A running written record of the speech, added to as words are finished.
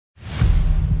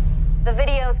The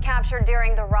videos captured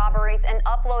during the robberies and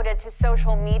uploaded to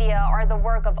social media are the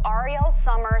work of Ariel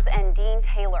Summers and Dean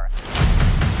Taylor.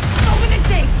 Open the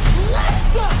safe!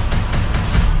 Let's go!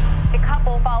 A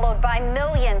couple followed by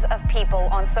millions of people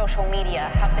on social media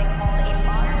have been called a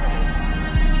modern day...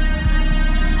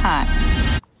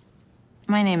 Hi,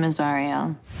 my name is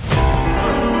Ariel.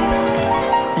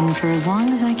 And for as long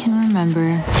as I can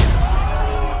remember,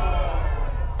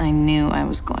 I knew I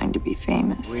was going to be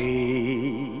famous.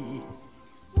 We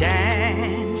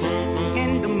dance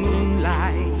in the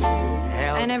moonlight.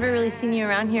 I never really seen you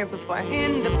around here before.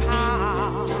 In the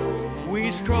park,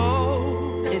 we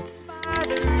stroll. It's By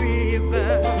the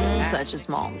river. such a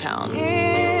small town.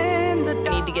 In the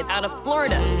I need to get out of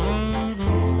Florida.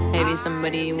 Maybe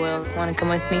somebody will want to come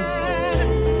with me.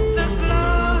 The glow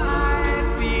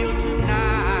I feel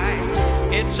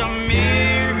tonight, it's a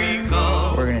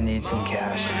miracle. We're gonna need some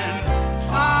cash.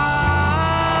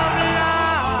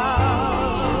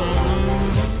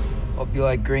 Hope you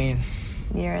like green.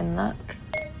 You're in luck.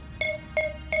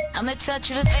 I'm a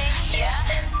touch of a baby, yeah.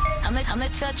 I'm a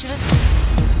touch of a...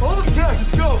 All the cash,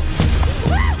 let's go!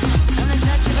 I'm a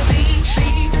touch of a beach.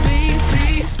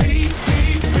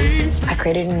 I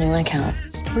created a new account.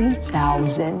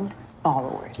 3,000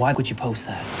 followers. Why would you post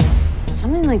that?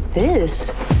 Something like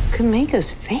this could make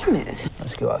us famous.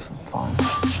 Let's go have some fun.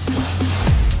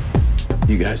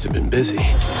 You guys have been busy.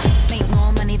 Make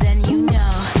more money than you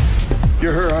know.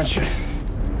 You're her, aren't you?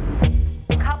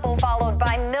 A couple followed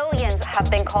by millions have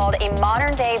been called a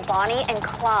modern day Bonnie and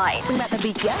Clyde. We about the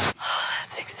beat, yeah?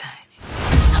 That's exciting.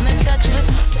 I'm a touch of a...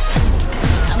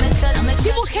 I'm a touch...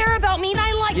 People care about me and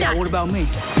I like that. Yeah, what about me?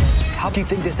 How do you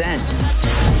think this ends?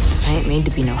 I ain't made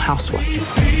to be no housewife. You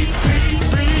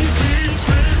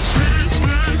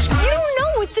don't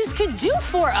know what this could do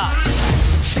for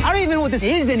us. I don't even know what this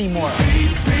is anymore.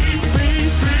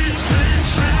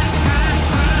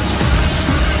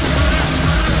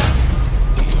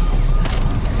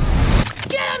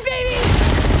 Get him, baby!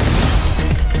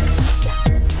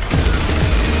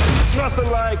 Nothing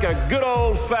like a good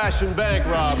old-fashioned bank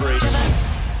robbery.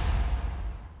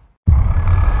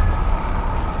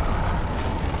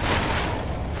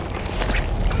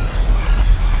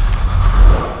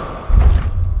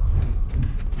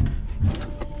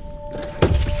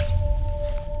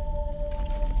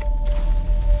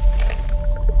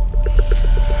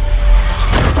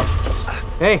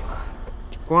 Hey,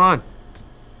 what's going on?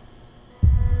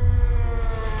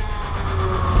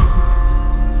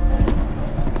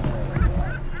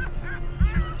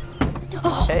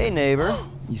 Hey, neighbor.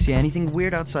 You see anything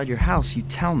weird outside your house, you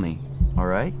tell me, all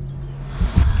right?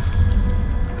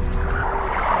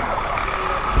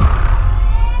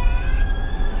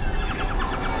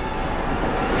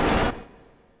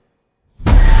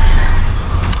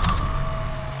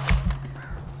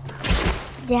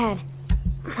 Dad,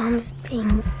 Mom's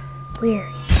being weird.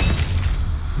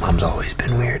 Mom's always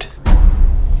been weird.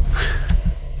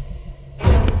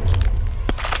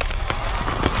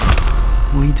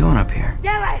 What are you doing up here?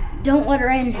 Don't let her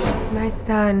in. My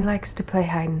son likes to play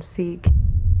hide and seek.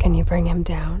 Can you bring him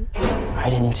down? I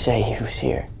didn't say he was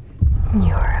here.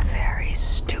 You're a very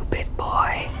stupid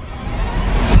boy.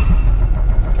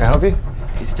 Can I help you?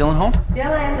 He's still at home?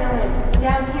 Dylan,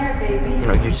 down here, baby. You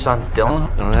know, your son Dylan?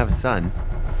 I don't have a son.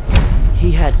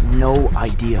 He had no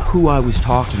idea who I was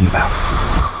talking about.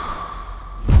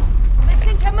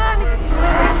 Listen to Mommy.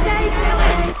 Stay,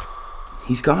 Dylan.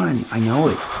 He's gone. I know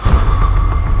it.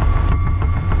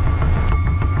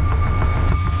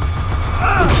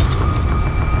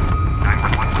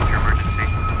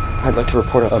 I'd like to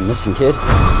report a missing kid. Are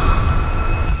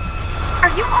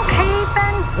you okay,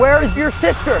 Ben? Where is your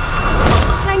sister?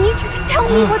 I need you to tell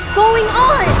me what's going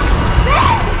on.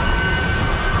 Ben!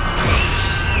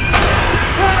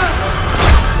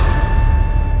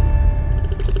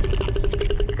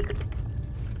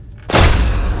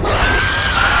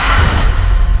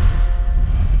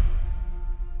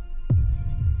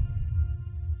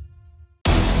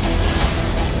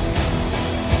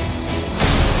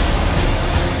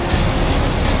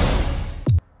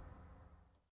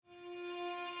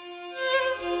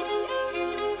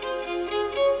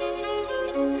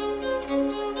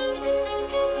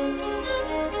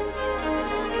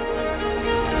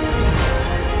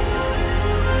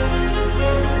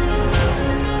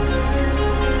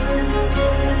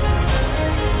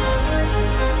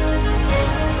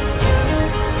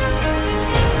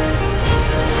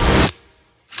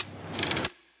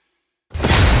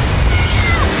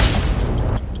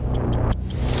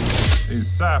 These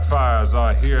sapphires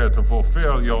are here to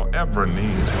fulfill your every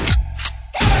need.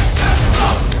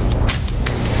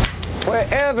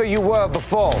 Wherever you were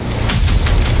before,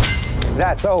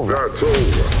 That's over. That's over.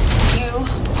 You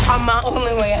are my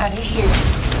only way out of here.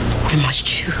 I must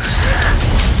choose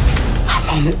a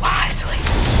moment wisely.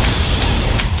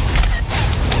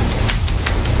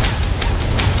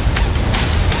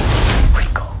 We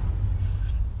go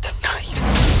tonight.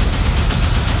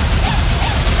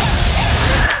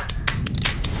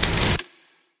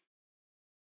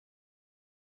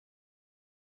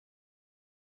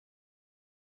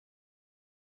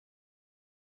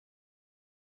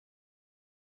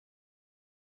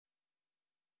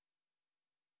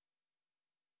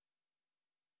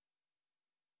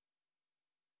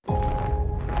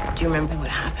 Do you remember what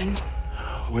happened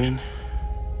When?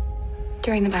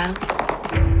 during the battle?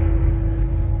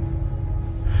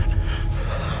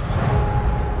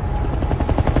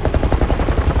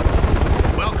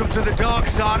 Welcome to the dark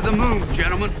side of the moon,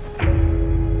 gentlemen.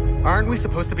 Aren't we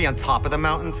supposed to be on top of the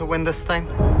mountain to win this thing?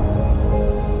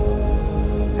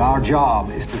 Our job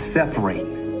is to separate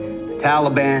the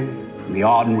Taliban from the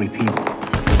ordinary people.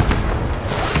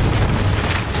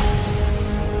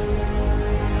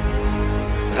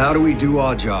 How do we do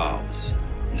our jobs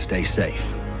and stay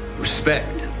safe?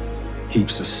 Respect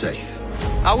keeps us safe.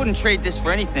 I wouldn't trade this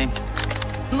for anything.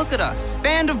 Look at us,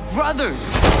 band of brothers.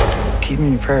 Keep me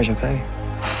in your prayers, okay?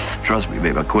 Trust me,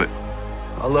 babe, I quit.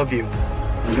 I love you.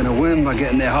 We're gonna win by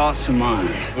getting their hearts and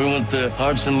minds. We want their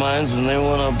hearts and minds, and they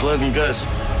want our blood and guts.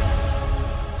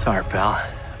 Sorry, pal,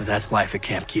 but that's life at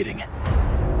Camp Keating.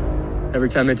 Every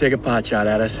time they take a pot shot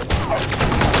at us,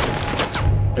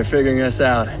 they're figuring us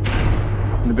out.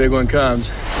 When the big one comes,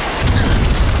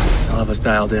 they'll have us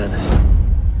dialed in.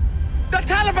 The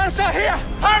Taliban's are here!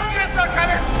 Hundreds are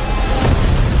coming!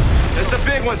 It's the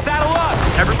big one. Saddle up!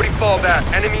 Everybody fall back.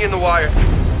 Enemy in the wire.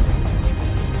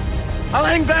 I'll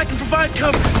hang back and provide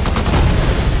cover.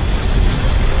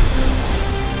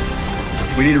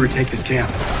 We need to retake this camp.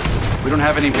 We don't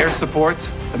have any air support,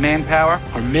 the manpower.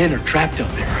 Our men are trapped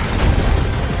up there.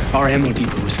 Our ammo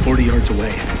depot is 40 yards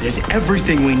away. There's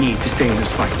everything we need to stay in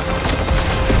this fight.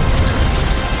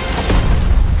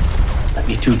 Let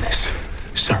me do this,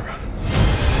 sir.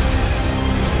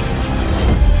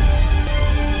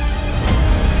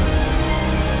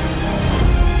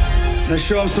 Let's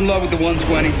show them some love with the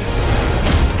 120s.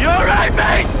 You all right,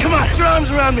 mate? Come on, put your arms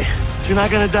around me. You're not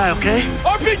gonna die, okay?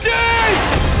 RPG!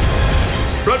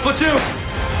 Red platoon!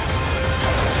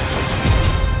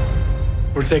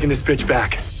 We're taking this bitch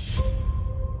back.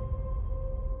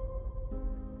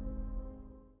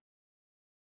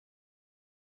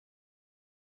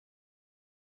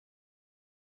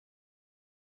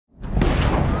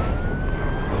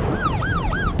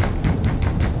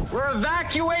 We're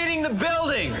evacuating the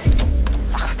building.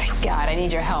 Oh, thank God. I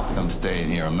need your help. I'm staying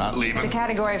here. I'm not leaving. It's a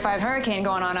Category 5 hurricane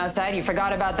going on outside. You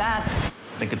forgot about that.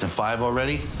 Think it's a 5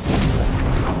 already?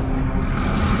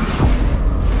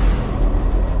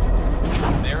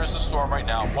 There is a storm right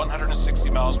now, 160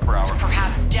 miles per hour. To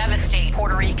perhaps devastate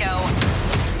Puerto Rico.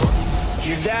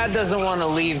 Your dad doesn't want to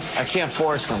leave. I can't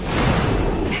force him.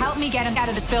 Help me get him out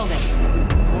of this building.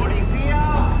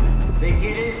 Policía! Take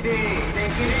it easy.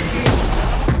 Take it easy.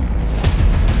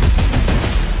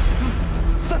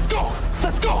 Let's go!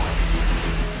 Let's go!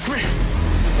 Come here.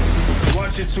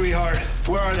 Watch it, sweetheart.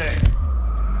 Where are they?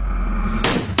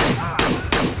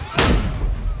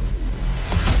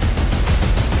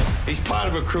 He's part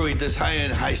of a crew. He does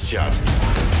high-end heist jobs.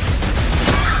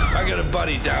 I got a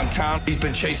buddy downtown. He's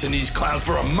been chasing these clowns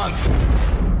for a month.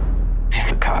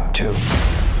 I'm a cop, too.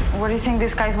 What do you think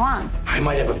these guys want? I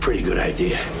might have a pretty good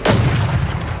idea.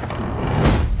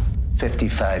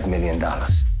 $55 million.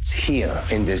 It's here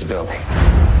in this building.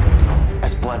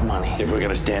 That's blood money. If we're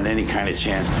gonna stand any kind of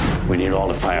chance, we need all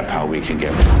the firepower we can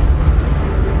get.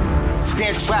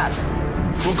 Stand flat.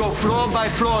 We'll go floor by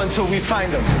floor until we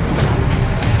find them.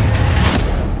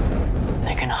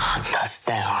 They're gonna hunt us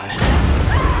down.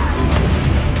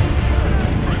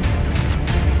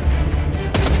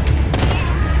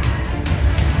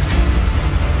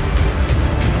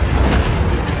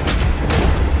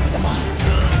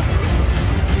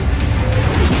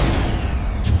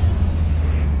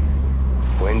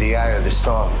 We're in the eye of the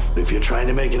storm. If you're trying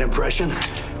to make an impression,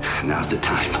 now's the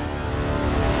time.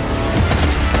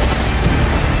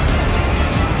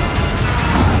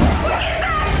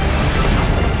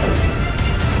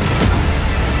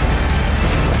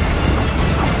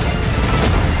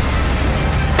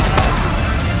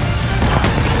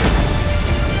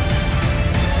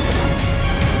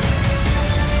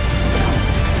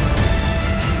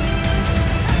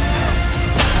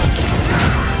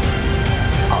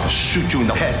 Shoot you in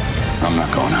the head. I'm not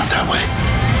going out that way.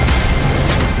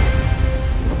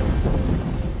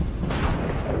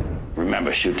 Remember,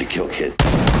 Remember, shoot to kill, kid.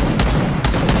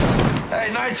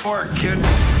 Hey, nice work, kid.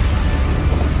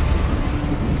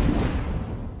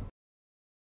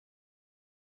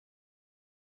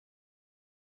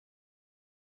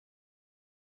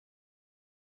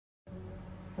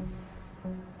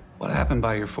 What happened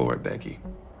by your fort, Becky?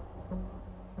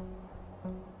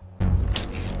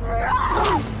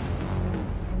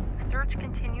 Search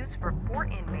continues for 4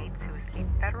 inmates who escaped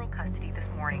federal custody this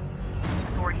morning.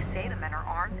 Authorities say the men are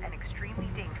armed and extremely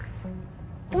dangerous.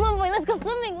 Come on, boy, let's go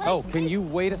swimming. Oh, can you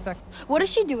wait a sec? What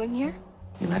is she doing here?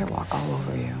 You let her walk all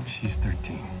over you. She's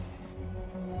 13.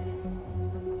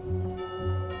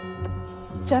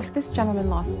 Jeff, this gentleman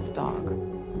lost his dog.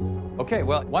 Okay,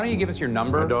 well, why don't you give us your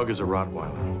number? My dog is a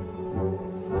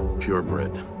Rottweiler.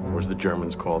 Purebred, or as the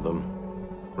Germans call them,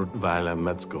 Rottweiler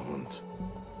Metzgerhund.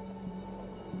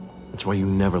 That's why you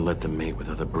never let them mate with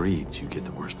other breeds. You get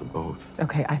the worst of both.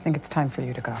 Okay, I think it's time for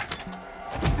you to go.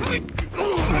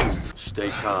 Stay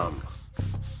calm.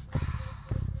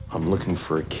 I'm looking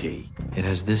for a key. It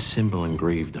has this symbol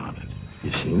engraved on it.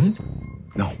 You seen it?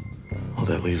 No. Well,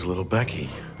 that leaves little Becky.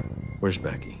 Where's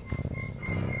Becky?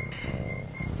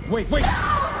 Wait!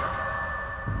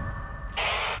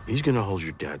 He's gonna hold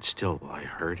your dad still while I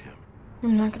hurt him.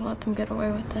 I'm not gonna let them get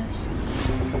away with this.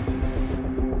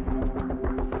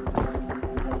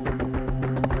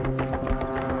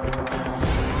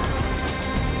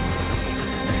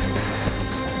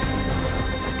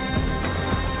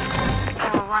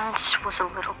 There once was a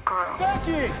little girl.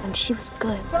 Becky! When she was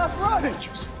good. Stop running! She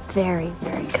was very,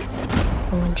 very good.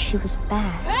 And when she was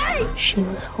bad, hey! She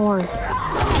was horrible.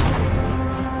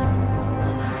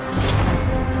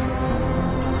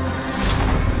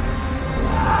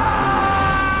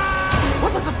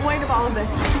 What was the point of all of this?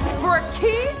 For a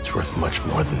key? It's worth much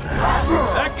more than that.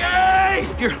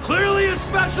 Becky! You're clearly a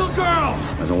special girl!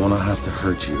 I don't want to have to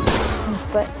hurt you.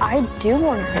 But I do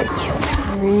want to hurt you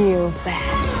real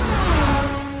bad.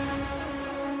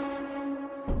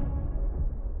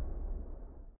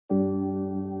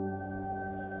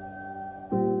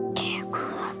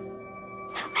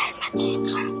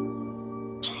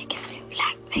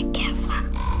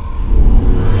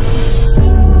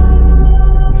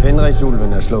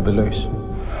 Fenrisulven er sluppet løs.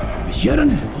 Hvis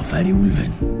jætterne får fat i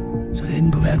ulven, så er det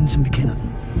enden på verden, som vi kender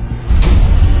den.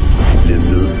 Vi bliver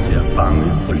nødt til at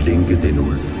fange og lænke den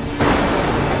ulv.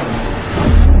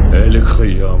 Alle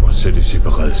krigere må sættes i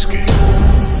beredskab.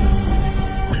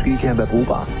 Måske kan jeg være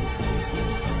brugbar.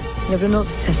 Jeg bliver nødt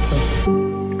til at tage sted.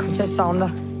 Jeg kommer til at savne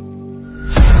dig.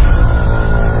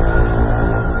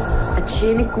 At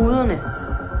tjene guderne.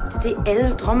 Det er det,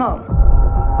 alle drømmer om.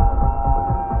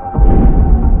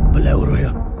 Hvad laver du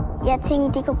her? Jeg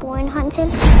tænkte, de kunne bruge en hånd til.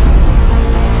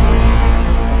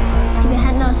 De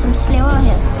behandler os som slaver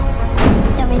her.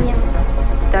 Jeg vil hjem.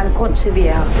 Der er en grund til, at vi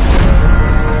er her.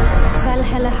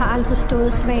 Valhalla har aldrig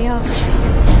stået svagere.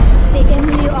 Det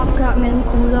endelige opgør mellem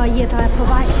guder og jætter er på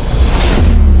vej.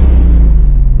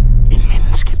 En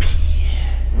menneskepige.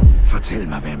 Fortæl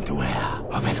mig, hvem du er,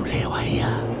 og hvad du laver her.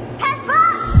 Pas på!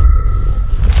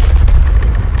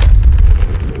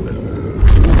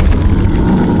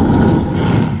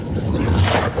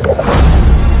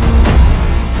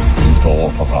 Vi står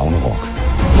over for Ragnarok.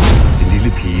 En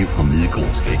lille pige fra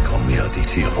Midgård skal ikke komme mere og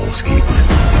diktere vores skæbne.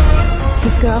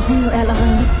 Det gør hun jo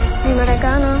allerede. Vi må da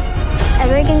gøre noget. Er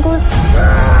du ikke en gud?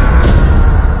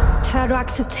 Tør du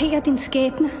acceptere din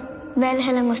skæbne?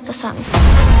 Valhalla må stå sammen.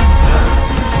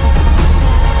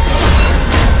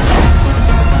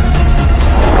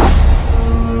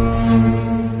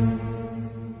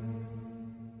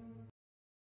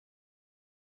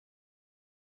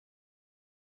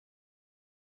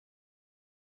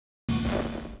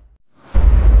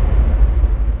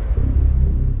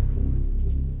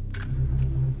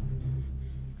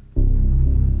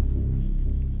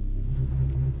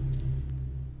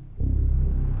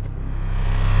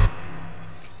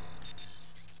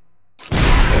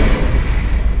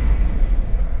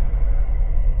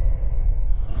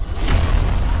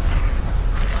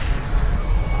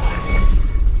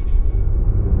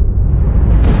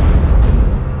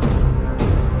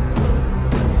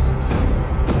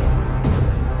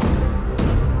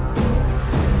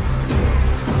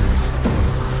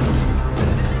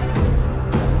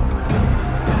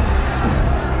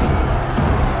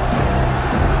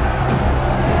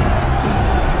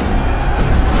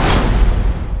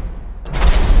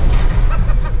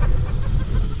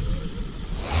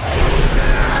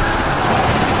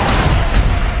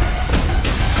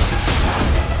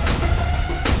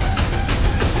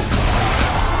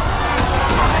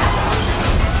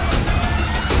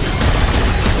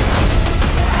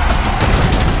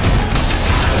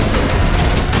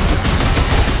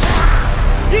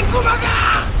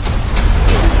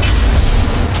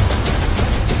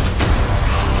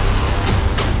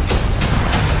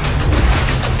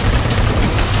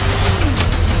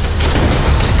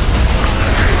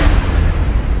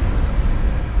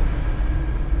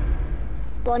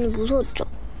 많이 무서웠죠?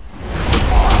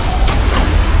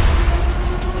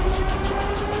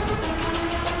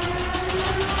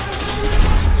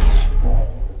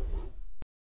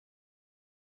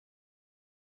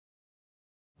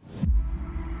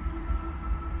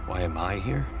 Why am I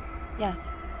here? Yes.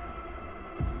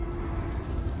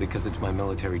 Because it's my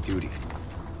military duty.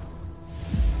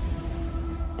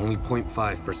 Only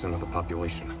 0.5% of the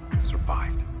population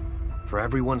survived. For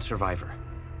every one survivor,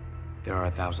 there are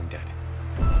 1,000 dead.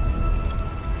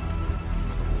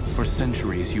 For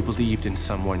centuries, you believed in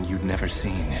someone you'd never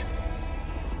seen.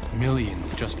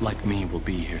 Millions just like me will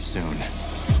be here soon.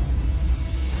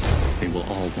 They will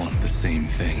all want the same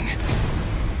thing.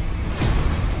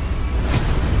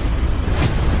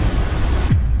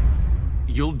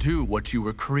 You'll do what you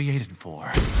were created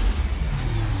for.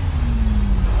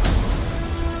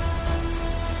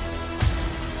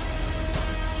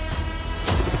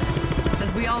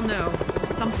 As we all know,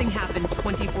 something happened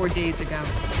 24 days ago.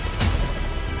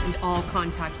 And all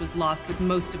contact was lost with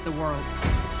most of the world.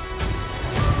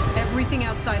 Everything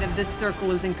outside of this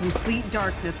circle is in complete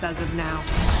darkness as of now.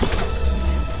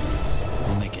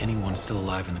 We'll make anyone still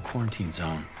alive in the quarantine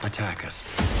zone attack us.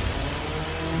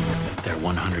 There are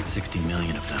 160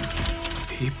 million of them.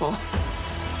 People?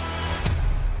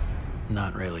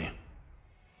 Not really.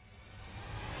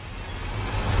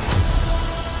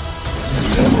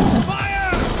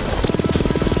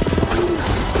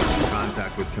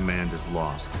 Contact with command is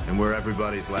lost, and we're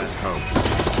everybody's last hope.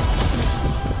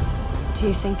 Do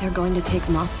you think they're going to take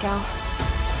Moscow?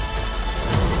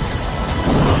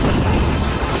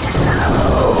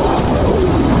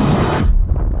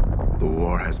 The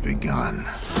war has begun.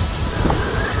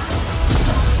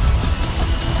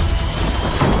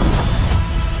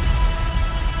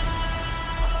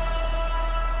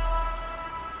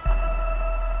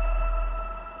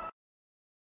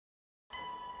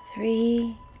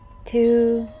 Three,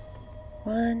 2,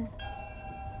 1.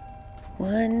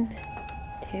 1,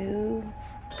 2,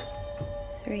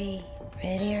 3.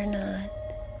 Ready or not?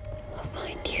 I'll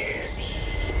find you.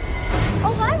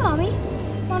 Oh, hi, Mommy.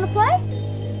 Wanna play?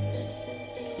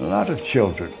 A lot of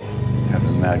children have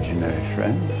imaginary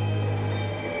friends.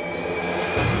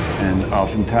 And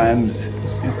oftentimes,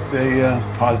 it's a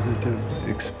positive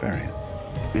experience.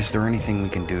 Is there anything we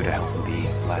can do to help him be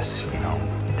less,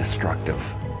 destructive?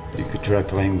 You could try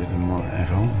playing with him more at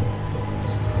home.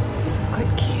 He's a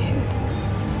good kid.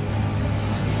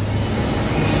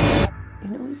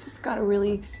 He's just got a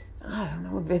really,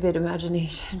 vivid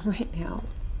imagination right now.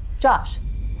 Josh.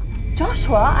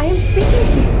 Joshua, I am speaking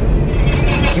to you.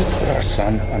 You put our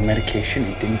son on medication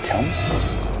you didn't tell me?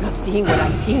 I'm not seeing what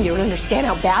I'm seeing. You don't understand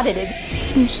how bad it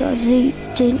is. You saw Zeke,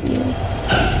 didn't you?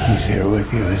 He's here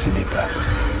with you, isn't he, Beth?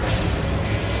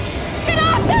 Get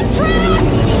off the track!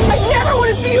 I never want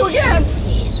to see you again!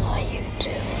 He saw you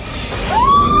too.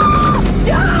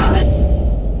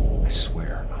 I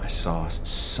swear, I saw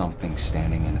something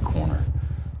standing in the corner,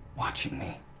 watching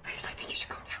me. Please, I think you should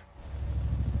go now.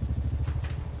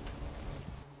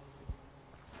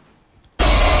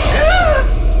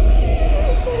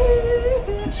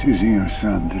 It's using your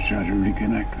son to try to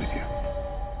reconnect with you.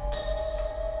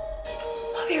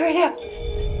 I'll be right out.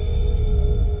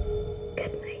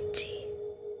 Good night, G.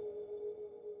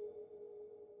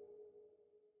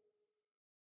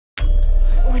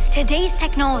 With today's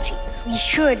technology, we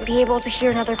should be able to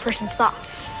hear another person's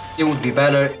thoughts. It would be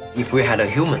better if we had a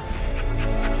human.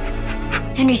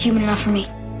 Henry's human enough for me.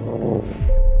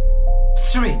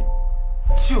 3,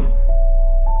 2,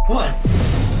 1.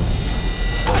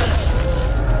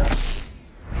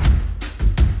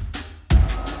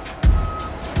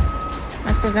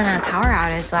 Must have been a power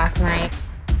outage last night.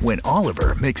 When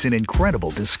Oliver makes an incredible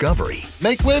discovery,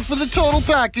 Make way for the total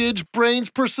package: brains,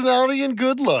 personality, and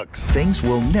good looks. things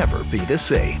will never be the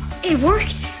same. It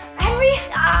worked. Henry,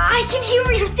 I can hear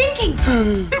what you're thinking.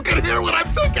 You can hear what I'm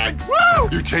thinking. Woo!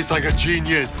 You taste like a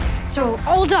genius. So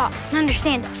all dogs can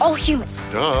understand all humans.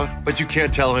 Duh, but you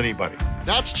can't tell anybody.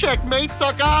 That's checkmate,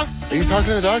 sucker. Are you talking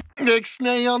to the dog?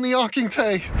 Ixnay on the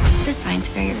Ockingtay. This science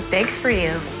fair is big for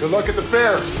you. Good luck at the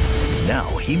fair. Now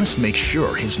he must make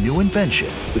sure his new invention,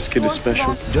 This kid is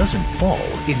special. doesn't fall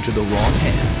into the wrong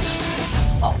hands.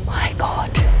 Oh my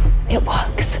God. It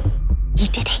works. He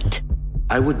did it.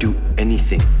 I would do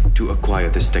anything to acquire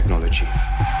this technology.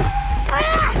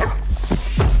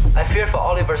 I fear for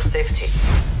Oliver's safety.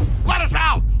 Let us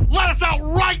out! Let us out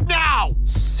right now!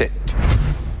 Sit.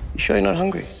 sure you're not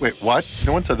hungry? Wait, what?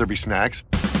 No one said there'd be snacks.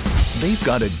 They've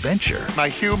got adventure. My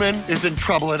human is in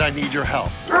trouble and I need your help.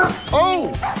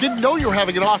 Oh, didn't know you were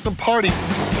having an awesome party.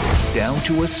 Down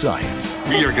to a science.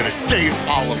 We are gonna save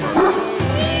Oliver.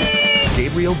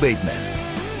 Gabriel Bateman,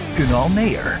 Kunal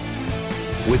Nair,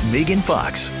 with Megan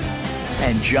Fox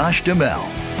and Josh Duhamel.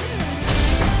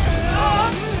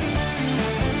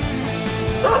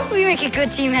 We make a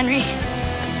good team, Henry.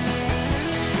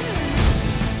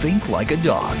 Think like a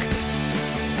dog.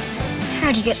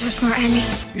 How'd you get so smart, Henry?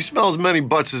 You smell as many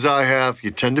butts as I have,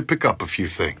 you tend to pick up a few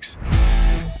things.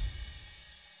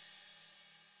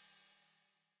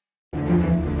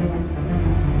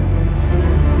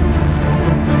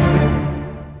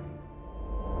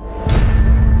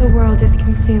 The world is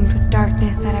consumed with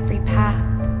darkness at every path.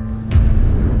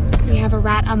 We have a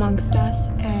rat amongst us,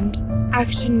 and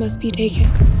action must be taken.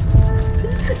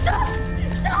 Stop!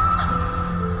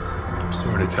 I'm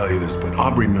sorry to tell you this, but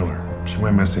Aubrey Miller, she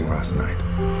went missing last night.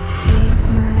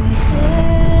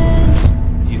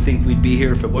 Do you think we'd be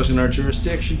here if it wasn't our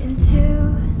jurisdiction? We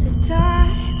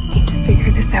need to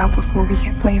figure this out before we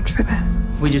get blamed for this.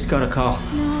 We just got a call.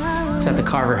 It's at the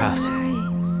Carver house.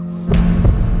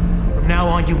 From now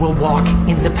on, you will walk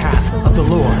in the path of the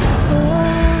Lord.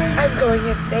 I'm going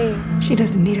insane. She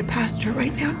doesn't need a pastor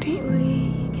right now, Dean.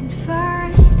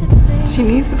 She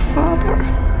needs a father.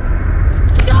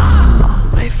 Stop! All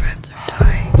my friends are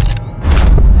dying,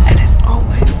 and it's all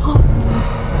my fault.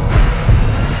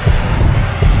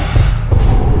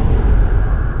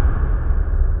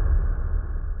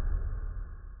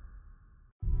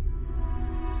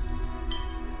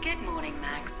 Good morning,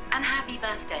 Max, and happy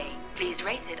birthday. Please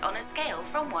rate it on a scale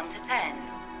from 1 to 10.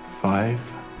 5.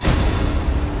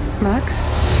 Max?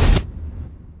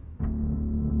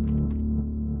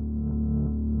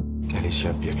 Alice,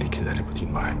 jeg er virkelig ked af det på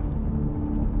din vej.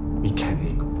 Vi kan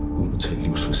ikke udbetale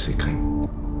livsforsikring,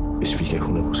 hvis vi ikke er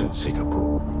 100% sikre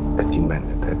på, at din mand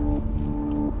er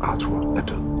Arthur er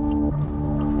død.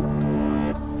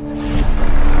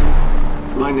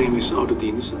 My name is Otto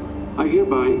Dinesen. I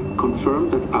hereby confirm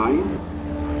that I,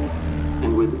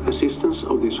 and with assistance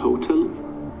of this hotel,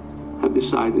 have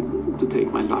decided to take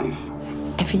my life.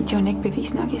 Er videoen ikke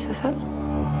bevis nok i sig selv?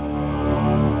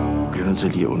 Jeg bliver nødt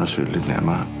til lige at undersøge lidt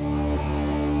nærmere.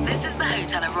 This is the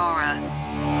Hotel Aurora.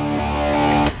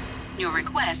 Your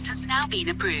request has now been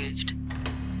approved.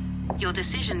 Your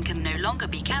decision can no longer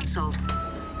be cancelled.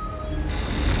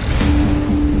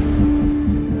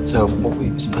 So, what were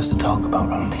we supposed to talk about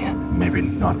around here? Maybe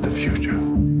not the future.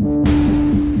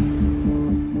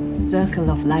 Circle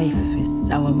of Life is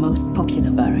our most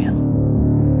popular burial.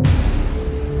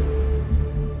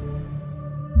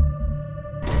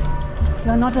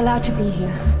 You're not allowed to be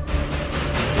here.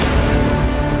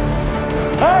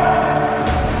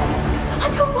 I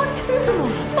don't want to.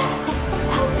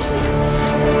 Help me.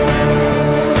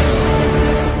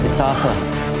 It's Arthur.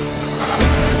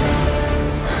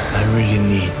 I really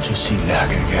need to see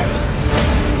Lærke again.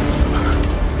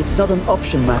 It's not an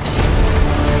option, Max.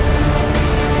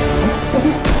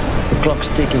 The clock's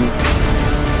ticking.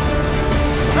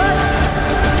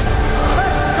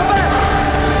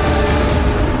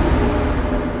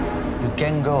 You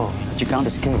can go, but you can't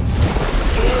escape.